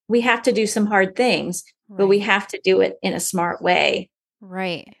challenge. We have to do some hard things, but we have to do it in a smart way.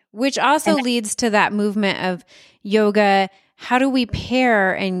 Right. Which also leads to that movement of yoga. How do we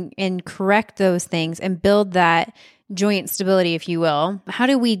pair and correct those things and build that joint stability, if you will? How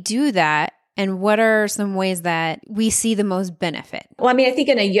do we do that? And what are some ways that we see the most benefit? Well, I mean, I think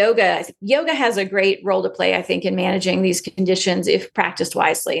in a yoga has a great role to play, I think, in managing these conditions if practiced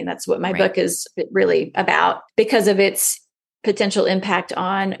wisely. And that's what my book is really about because of its potential impact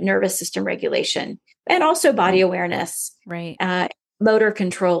on nervous system regulation and also body awareness. Right. Motor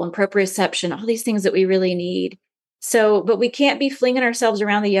control and proprioception, all these things that we really need. So, but we can't be flinging ourselves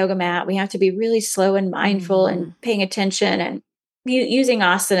around the yoga mat. We have to be really slow and mindful and paying attention and using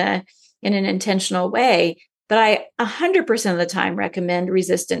asana in an intentional way. But I 100% of the time recommend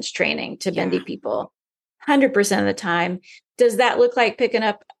resistance training to bendy people. 100% of the time. Does that look like picking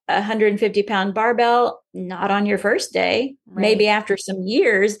up a 150-pound barbell? Not on your first day, maybe after some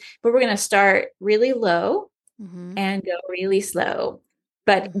years, but we're going to start really low and go really slow.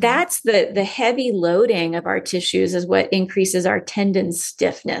 But that's the heavy loading of our tissues is what increases our tendon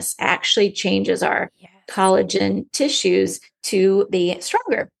stiffness, actually changes our collagen tissues to be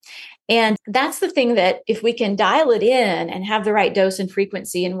stronger. And that's the thing that if we can dial it in and have the right dose and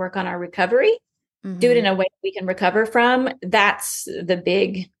frequency and work on our recovery, do it in a way we can recover from, that's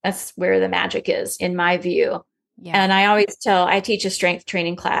where the magic is, in my view. Yeah. And I teach a strength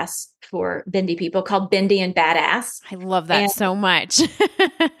training class for bendy people called Bendy and Badass. I love that so much.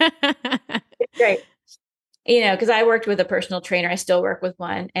 It's great. Because I worked with a personal trainer. I still work with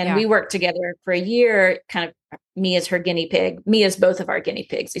one. And we worked together for a year, kind of me as her guinea pig, me as both of our guinea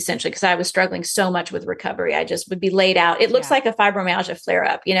pigs, essentially, because I was struggling so much with recovery. I just would be laid out. It looks like a fibromyalgia flare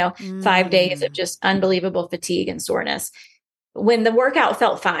up, 5 days of just unbelievable fatigue and soreness. When the workout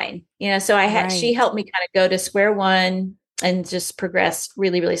felt fine, so she helped me kind of go to square one and just progress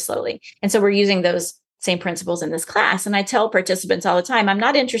really, really slowly. And so we're using those same principles in this class. And I tell participants all the time, I'm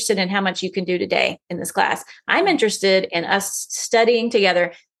not interested in how much you can do today in this class. I'm interested in us studying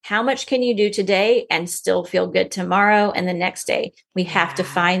together. How much can you do today and still feel good tomorrow and the next day? We have to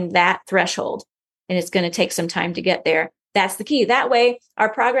find that threshold, and it's going to take some time to get there. That's the key. That way our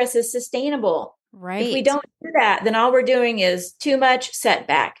progress is sustainable. Right. If we don't do that, then all we're doing is too much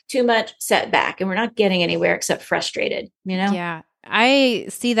setback, and we're not getting anywhere except frustrated, Yeah. I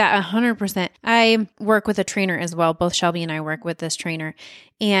see that 100%. I work with a trainer as well. Both Shelby and I work with this trainer,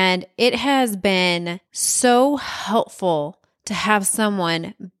 and it has been so helpful to have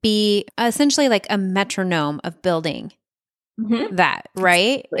someone be essentially like a metronome of building that,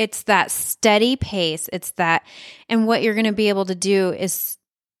 right? Exactly. It's that steady pace. It's that, and what you're going to be able to do is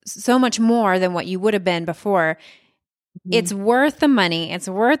so much more than what you would have been before. It's worth the money. It's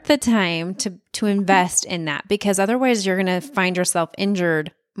worth the time to invest in that, because otherwise you're going to find yourself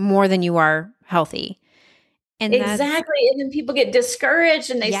injured more than you are healthy. And exactly. And then people get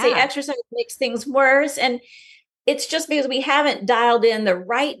discouraged and they say exercise makes things worse. And it's just because we haven't dialed in the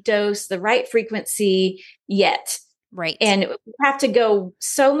right dose, the right frequency yet. Right. And we have to go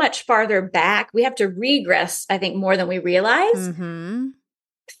so much farther back. We have to regress, I think, more than we realize.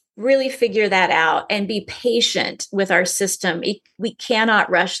 Really figure that out and be patient with our system. We cannot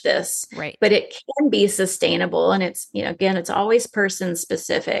rush this, but it can be sustainable. And it's, again, it's always person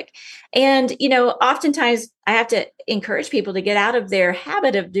specific. And, oftentimes I have to encourage people to get out of their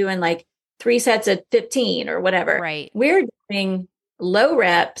habit of doing like 3 sets at 15 or whatever. Right. We're doing low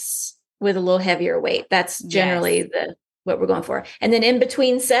reps with a little heavier weight. That's generally what we're going for. And then in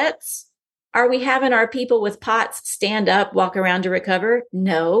between sets, are we having our people with POTS stand up, walk around to recover?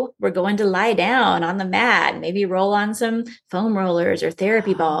 No, we're going to lie down on the mat, maybe roll on some foam rollers or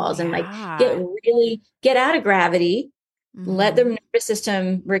therapy balls and get out of gravity, let the nervous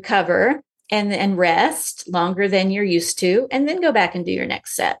system recover and rest longer than you're used to, and then go back and do your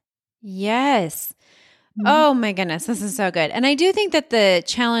next set. Yes. Oh my goodness, this is so good. And I do think that the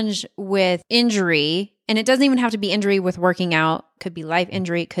challenge with injury, and it doesn't even have to be injury with working out, could be life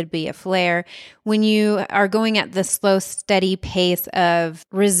injury, it could be a flare. When you are going at the slow, steady pace of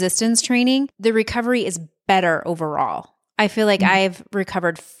resistance training, the recovery is better overall. I feel like I've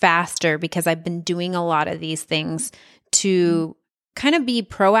recovered faster because I've been doing a lot of these things to kind of be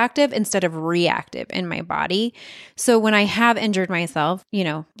proactive instead of reactive in my body. So when I have injured myself,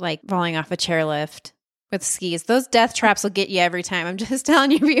 like falling off a chairlift with skis, those death traps will get you every time. I'm just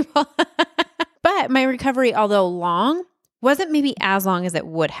telling you, people. But my recovery, although long, wasn't maybe as long as it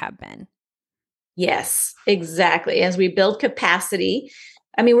would have been. Yes, exactly. As we build capacity,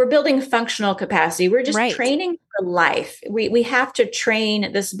 we're building functional capacity. We're just training for life. We have to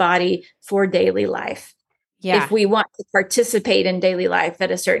train this body for daily life. Yeah. If we want to participate in daily life at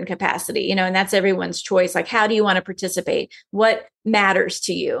a certain capacity, and that's everyone's choice. Like, how do you want to participate? What matters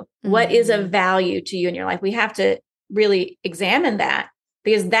to you? What is of value to you in your life? We have to really examine that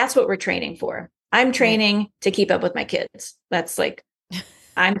because that's what we're training for. I'm training to keep up with my kids. That's like,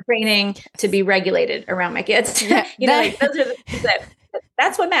 I'm training to be regulated around my kids. Yeah, those are the things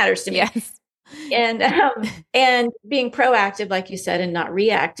that's what matters to me. Yes. And being proactive, like you said, and not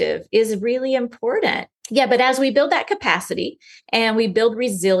reactive is really important. Yeah. But as we build that capacity and we build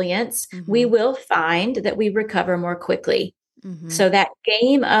resilience, we will find that we recover more quickly. So that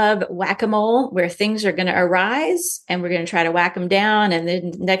game of whack-a-mole where things are going to arise and we're going to try to whack them down. And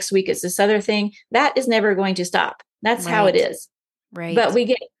then next week it's this other thing that is never going to stop. That's how it is. Right. But we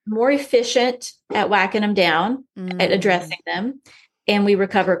get more efficient at whacking them down, at addressing them, and we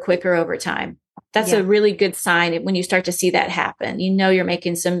recover quicker over time. That's a really good sign when you start to see that happen. You're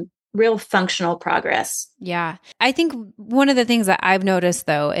making some real functional progress. Yeah. I think one of the things that I've noticed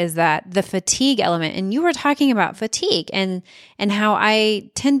though is that the fatigue element, and you were talking about fatigue and how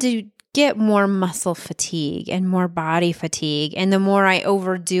I tend to get more muscle fatigue and more body fatigue. And the more I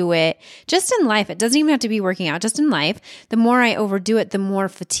overdo it, just in life, it doesn't even have to be working out, just in life, the more I overdo it, the more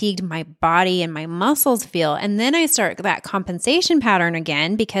fatigued my body and my muscles feel. And then I start that compensation pattern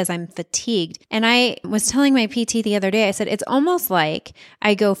again because I'm fatigued. And I was telling my PT the other day, I said, it's almost like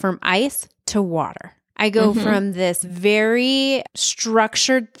I go from ice to water. I go from this very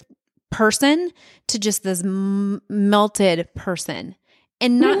structured person to just this melted person.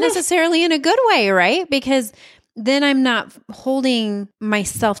 And not necessarily in a good way, right? Because then I'm not holding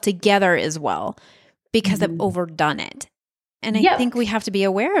myself together as well because I've overdone it. And I think we have to be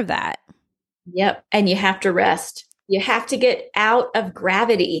aware of that. Yep. And you have to rest. You have to get out of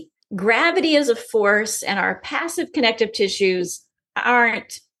gravity. Gravity is a force, and our passive connective tissues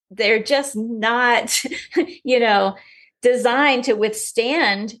they're just not, designed to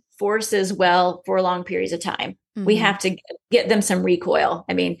withstand forces well for long periods of time. We have to get them some recoil.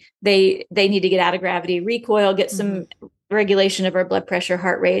 They need to get out of gravity, recoil, get some regulation of our blood pressure,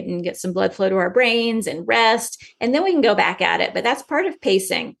 heart rate, and get some blood flow to our brains and rest. And then we can go back at it. But that's part of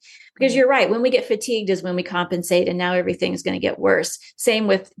pacing, because you're right. When we get fatigued is when we compensate, and now everything's going to get worse. Same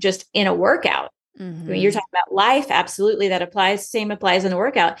with just in a workout. When you're talking about life, absolutely, that applies. Same applies in a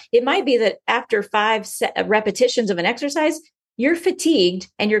workout. It might be that after 5 repetitions of an exercise, you're fatigued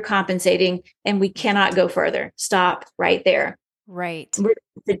and you're compensating, and we cannot go further. Stop right there. Right. We're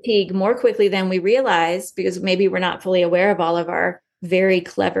fatigued more quickly than we realize because maybe we're not fully aware of all of our very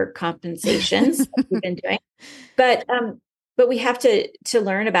clever compensations that we've been doing. But we have to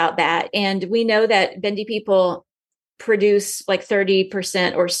learn about that. And we know that bendy people produce like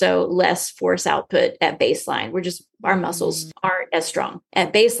 30% or so less force output at baseline. Our muscles aren't as strong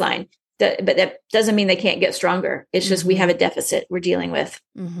at baseline. But that doesn't mean they can't get stronger. It's just we have a deficit we're dealing with.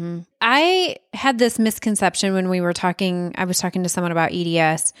 I had this misconception when I was talking to someone about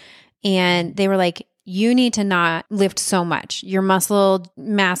EDS, and they were like, you need to not lift so much. Your muscle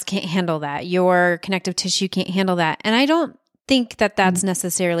mass can't handle that. Your connective tissue can't handle that. And I don't think that that's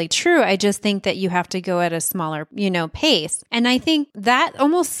necessarily true. I just think that you have to go at a smaller, pace. And I think that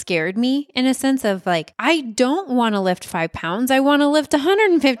almost scared me in a sense of like, I don't want to lift 5 pounds. I want to lift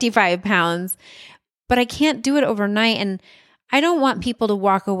 155 pounds, but I can't do it overnight. And I don't want people to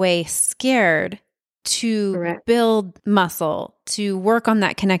walk away scared to build muscle, to work on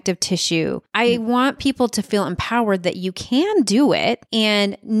that connective tissue. I want people to feel empowered that you can do it,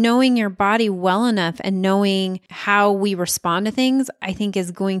 and knowing your body well enough and knowing how we respond to things, I think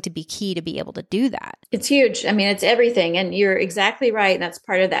is going to be key to be able to do that. It's huge. It's everything. And you're exactly right. That's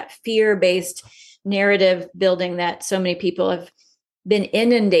part of that fear-based narrative building that so many people have been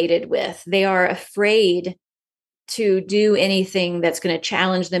inundated with. They are afraid to do anything that's going to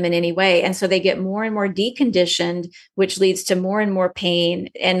challenge them in any way. And so they get more and more deconditioned, which leads to more and more pain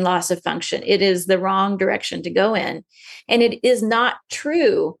and loss of function. It is the wrong direction to go in. And it is not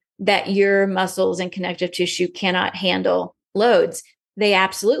true that your muscles and connective tissue cannot handle loads. They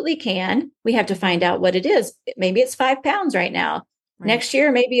absolutely can. We have to find out what it is. Maybe it's 5 pounds right now. Right. Next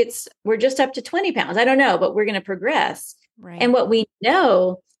year, maybe we're just up to 20 pounds. I don't know, but we're going to progress. Right. And what we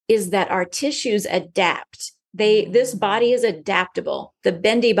know is that our tissues adapt. This body is adaptable. The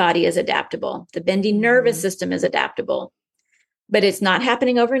Bendy body is adaptable. The Bendy nervous system is adaptable, but it's not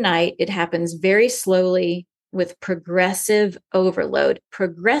happening overnight. It happens very slowly with progressive overload,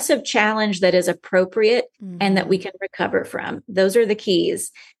 progressive challenge that is appropriate and that we can recover from. Those are the keys.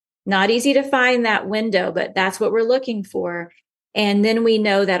 Not easy to find that window, but that's what we're looking for. And then we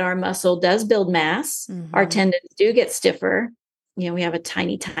know that our muscle does build mass. Our tendons do get stiffer. We have a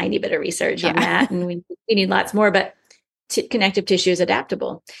tiny, tiny bit of research on that, and we need lots more, but connective tissue is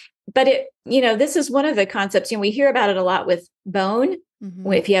adaptable. But this is one of the concepts, we hear about it a lot with bone.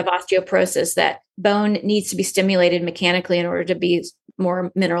 If you have osteoporosis, that bone needs to be stimulated mechanically in order to be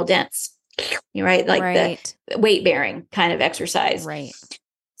more mineral dense, right? Like the weight bearing kind of exercise. Right.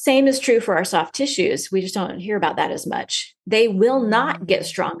 Same is true for our soft tissues. We just don't hear about that as much. They will not get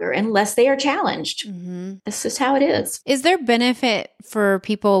stronger unless they are challenged. This is how it is. Is there benefit for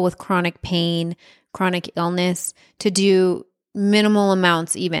people with chronic pain, chronic illness to do minimal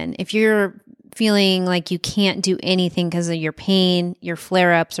amounts even? If you're feeling like you can't do anything because of your pain, your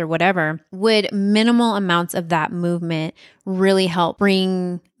flare-ups or whatever, would minimal amounts of that movement really help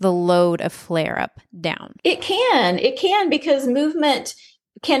bring the load of flare-up down? It can because movement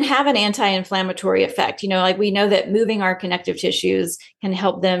can have an anti-inflammatory effect. Like we know that moving our connective tissues can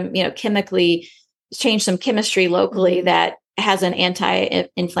help them, chemically change some chemistry locally that has an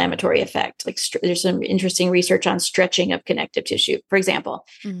anti-inflammatory effect. Like there's some interesting research on stretching of connective tissue, for example.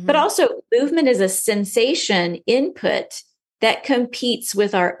 But also movement is a sensation input that competes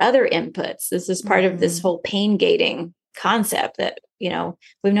with our other inputs. This is part of this whole pain gating concept that,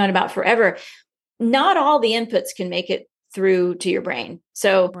 we've known about forever. Not all the inputs can make it through to your brain.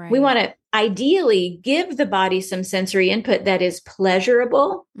 So we want to ideally give the body some sensory input that is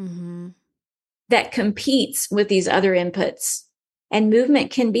pleasurable, that competes with these other inputs. And movement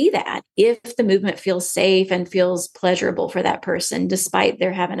can be that if the movement feels safe and feels pleasurable for that person, despite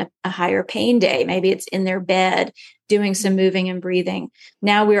they're having a higher pain day. Maybe it's in their bed doing some moving and breathing.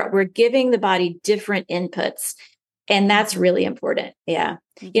 Now we're giving the body different inputs. And that's really important. Yeah.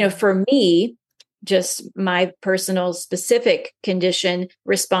 For me, just my personal specific condition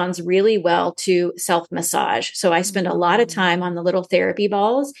responds really well to self-massage. So I spend a lot of time on the little therapy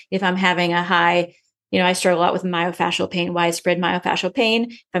balls. If I'm having a high, I struggle a lot with myofascial pain, widespread myofascial pain.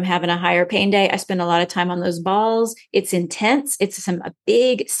 If I'm having a higher pain day, I spend a lot of time on those balls. It's intense. It's a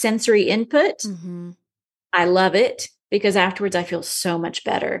big sensory input. I love it because afterwards I feel so much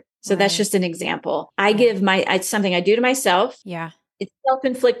better. So that's just an example. It's something I do to myself. Yeah. It's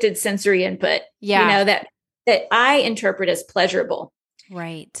self-inflicted sensory input, that I interpret as pleasurable.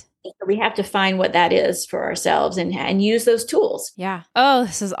 Right. So we have to find what that is for ourselves and use those tools. Yeah. Oh,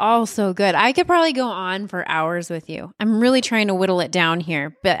 this is all so good. I could probably go on for hours with you. I'm really trying to whittle it down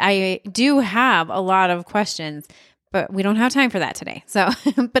here, but I do have a lot of questions, but we don't have time for that today. So,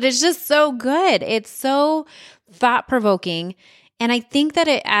 but it's just so good. It's so thought-provoking. And I think that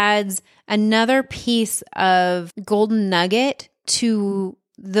it adds another piece of golden nugget to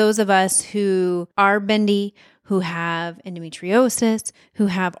those of us who are bendy, who have endometriosis, who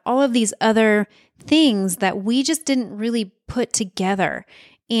have all of these other things that we just didn't really put together.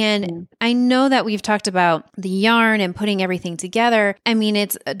 And I know that we've talked about the yarn and putting everything together. I mean,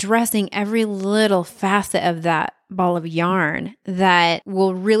 it's addressing every little facet of that ball of yarn that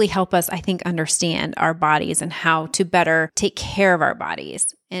will really help us, I think, understand our bodies and how to better take care of our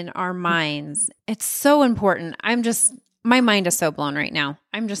bodies and our minds. It's so important. My mind is so blown right now.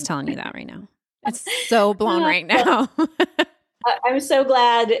 I'm just telling you that right now. It's so blown right now. I'm so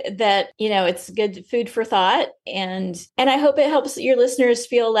glad that, it's good food for thought. And I hope it helps your listeners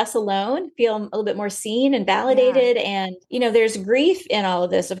feel less alone, feel a little bit more seen and validated. Yeah. And, there's grief in all of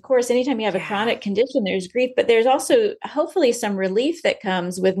this. Of course, anytime you have a chronic condition, there's grief, but there's also hopefully some relief that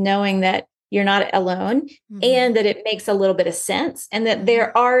comes with knowing that you're not alone and that it makes a little bit of sense and that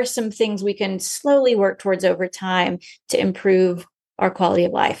there are some things we can slowly work towards over time to improve our quality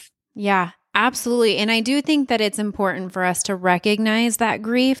of life. Yeah. Absolutely. And I do think that it's important for us to recognize that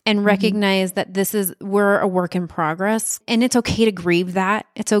grief and recognize that we're a work in progress. And it's okay to grieve that.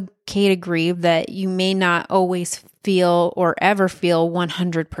 It's okay to grieve that you may not always feel or ever feel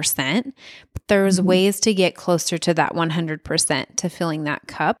 100%. But there's ways to get closer to that 100%, to filling that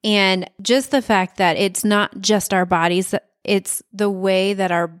cup. And just the fact that it's not just our bodies, it's the way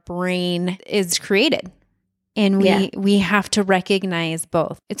that our brain is created. And we have to recognize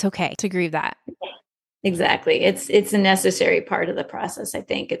both. It's okay to grieve that. Exactly. It's a necessary part of the process. I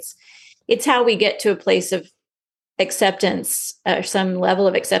think it's how we get to a place of acceptance, or some level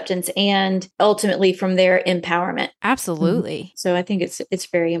of acceptance, and ultimately from there, empowerment. Absolutely. So I think it's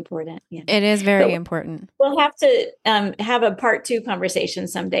very important. Yeah. It is very important. We'll have to have a part 2 conversation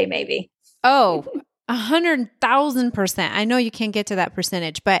someday, maybe. Oh, 100,000%. I know you can't get to that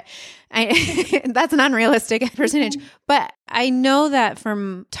percentage, but that's an unrealistic percentage. But I know that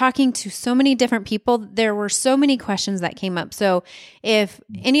from talking to so many different people, there were so many questions that came up. So if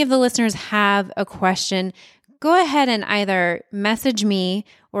any of the listeners have a question, go ahead and either message me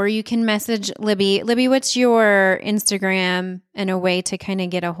or you can message Libby. Libby, what's your Instagram and a way to kind of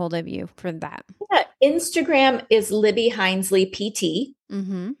get a hold of you for that? Yeah, Instagram is Libby Hinsley PT.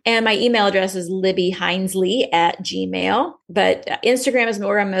 Mm-hmm. And my email address is libbyhinsley@gmail. But Instagram is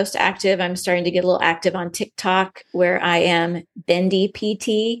where I'm most active. I'm starting to get a little active on TikTok, where I am Bendy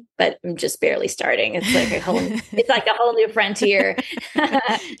PT, but I'm just barely starting. It's like a whole new frontier.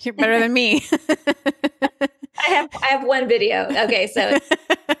 You're better than me. I have one video. Okay. So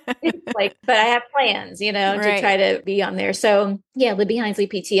it's like, but I have plans, to try to be on there. So yeah, Libby Hinsley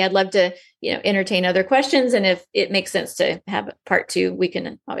PT. I'd love to, entertain other questions. And if it makes sense to have part 2, we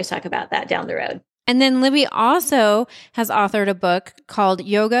can always talk about that down the road. And then Libby also has authored a book called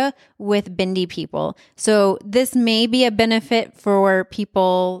Yoga with Bendy People. So this may be a benefit for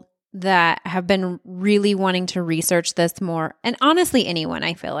people that have been really wanting to research this more. And honestly, anyone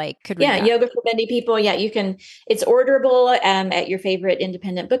I feel like could read that. Yoga for Bendy People. Yeah, you can. It's orderable at your favorite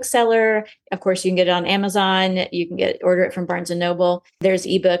independent bookseller. Of course, you can get it on Amazon. You can order it from Barnes & Noble. There's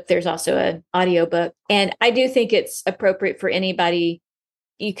ebook. There's also an audiobook. And I do think it's appropriate for anybody.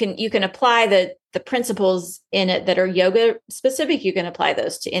 You can apply the principles in it that are yoga specific. You can apply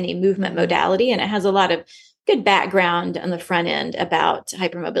those to any movement modality. And it has a lot of good background on the front end about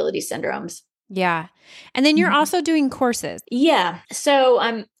hypermobility syndromes. Yeah. And then you're also doing courses. Yeah. So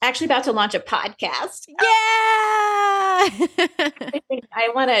I'm actually about to launch a podcast. Yeah. I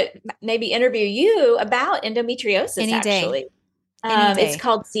want to maybe interview you about endometriosis. Any actually. Day. It's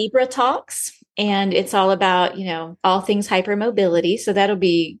called Zebra Talks, and it's all about, all things hypermobility. So that'll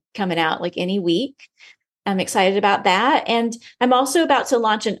be coming out like any week. I'm excited about that. And I'm also about to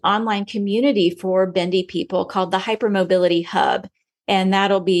launch an online community for Bendy people called the Hypermobility Hub. And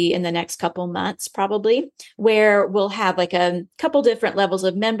that'll be in the next couple months, probably, where we'll have like a couple different levels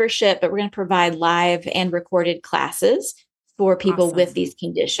of membership, but we're going to provide live and recorded classes for people with these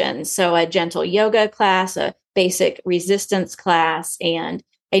conditions. So a gentle yoga class, a basic resistance class, and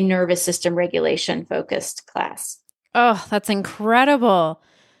a nervous system regulation focused class. Oh, that's incredible.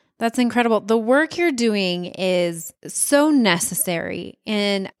 That's incredible. The work you're doing is so necessary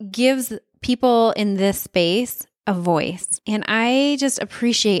and gives people in this space a voice. And I just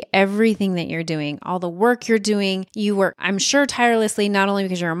appreciate everything that you're doing, all the work you're doing. You work, I'm sure, tirelessly, not only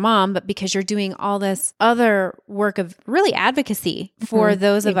because you're a mom, but because you're doing all this other work of really advocacy for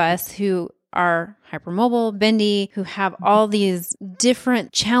those of us who are hypermobile, bendy, who have all these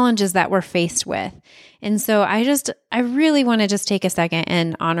different challenges that we're faced with. And so I really want to just take a second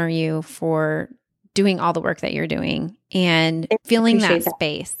and honor you for doing all the work that you're doing and filling that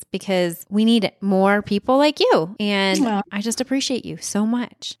space, because we need more people like you. And I just appreciate you so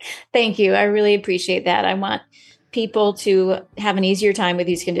much. Thank you. I really appreciate that. I want people to have an easier time with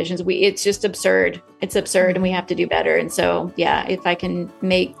these conditions. It's just absurd. It's absurd, and we have to do better. And so, yeah, if I can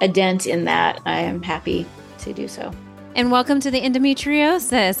make a dent in that, I am happy to do so. And welcome to the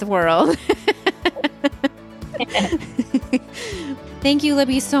endometriosis world. Thank you,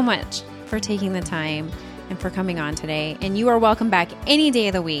 Libby, so much for taking the time and for coming on today. And you are welcome back any day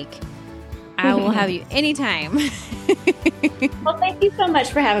of the week. I will have you anytime. Well, thank you so much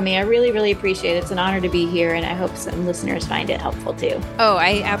for having me. I really, really appreciate it. It's an honor to be here, and I hope some listeners find it helpful too. Oh,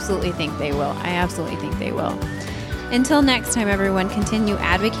 I absolutely think they will. Until next time, everyone, continue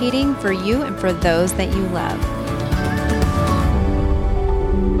advocating for you and for those that you love.